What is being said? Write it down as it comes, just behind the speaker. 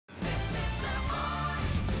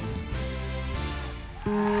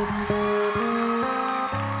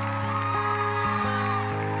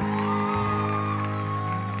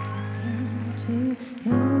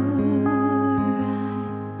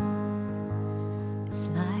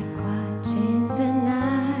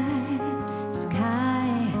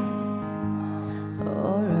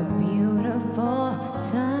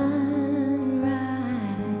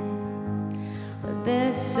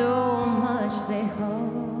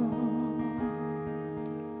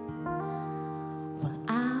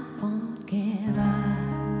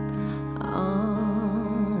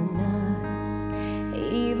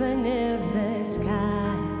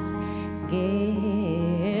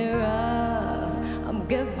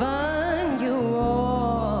given you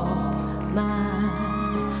all my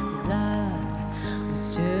love. I'm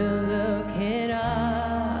still looking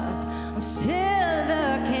up. I'm still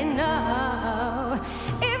looking up.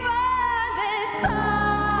 Even the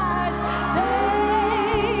stars,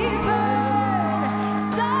 they burn.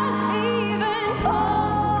 Some even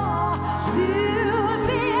fall to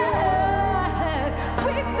the earth.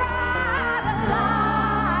 We've got a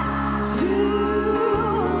lot to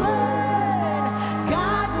learn.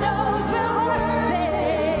 God knows we're worth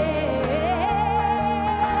it.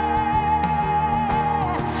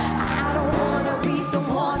 I don't wanna be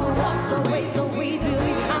someone who walks away so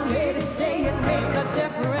easily. I'm here to stay and make the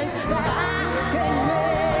difference that I can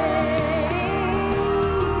make.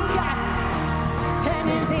 And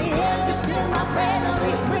in the end, you're still my friend. At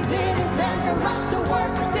least we did intend for us to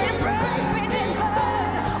work. We didn't break, we didn't burn.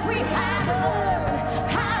 We had to learn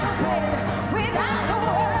how to win without the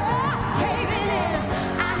world caving in.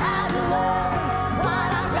 I had to learn what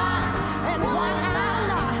I got and what I'm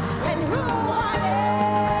not and who I am.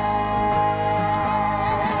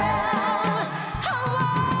 I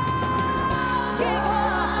won't give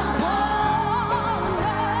up on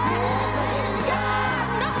us. God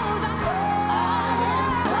knows I'm going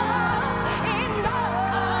enough.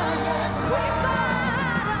 We've got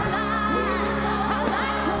a lot I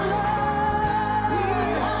like to learn.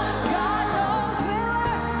 God knows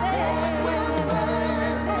we're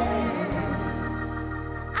worth it.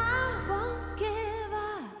 I won't give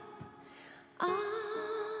up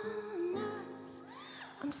on us.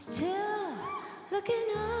 I'm still looking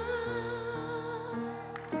up.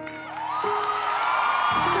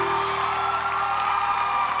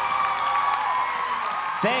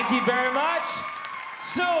 Thank you very much,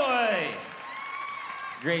 Soy!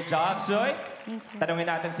 Great job, Soy. Thank you. Tanungin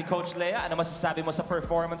natin si Coach Lea, ano masasabi mo sa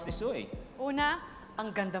performance ni Soy? Una,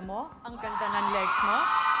 ang ganda mo, ang ganda ng legs mo.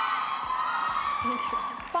 Thank you.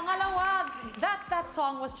 Pangalawa, that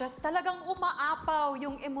song was just talagang umaapaw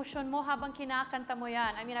yung emosyon mo habang kinakanta mo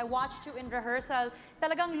yan. I mean, I watched you in rehearsal.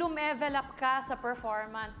 Talagang lumevel up ka sa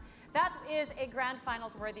performance. That is a grand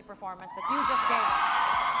finals worthy performance that you just gave us.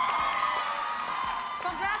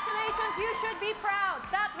 Congratulations, you should be proud.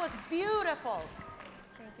 That was beautiful.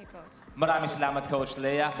 Thank you, Coach. Maraming salamat, Coach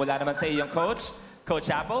Lea. Mula naman sa iyong coach, Coach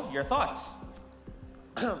Apple, your thoughts?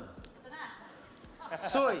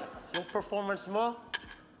 Soy, yung performance mo,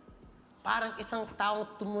 parang isang taong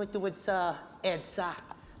tumutuwid sa EDSA.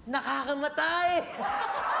 Nakakamatay!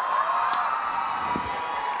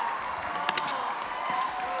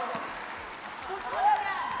 Push mo lang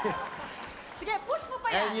yan. Sige, push mo pa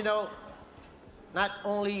yan. And you know, not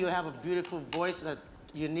only you have a beautiful voice, a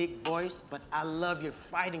unique voice, but I love your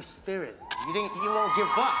fighting spirit. You won't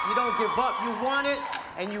give up. You don't give up. You want it,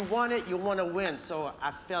 and you want it, you want to win. So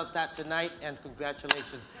I felt that tonight, and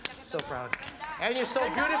congratulations. So proud. And you're so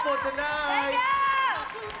beautiful tonight.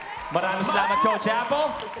 Maraming salamat, Coach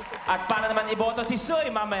Apple. At para naman iboto si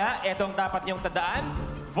Soy mamaya, etong dapat niyong tandaan,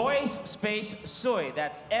 voice space Soy.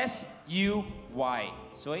 That's S-U-Y.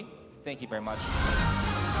 Soy, thank you very much.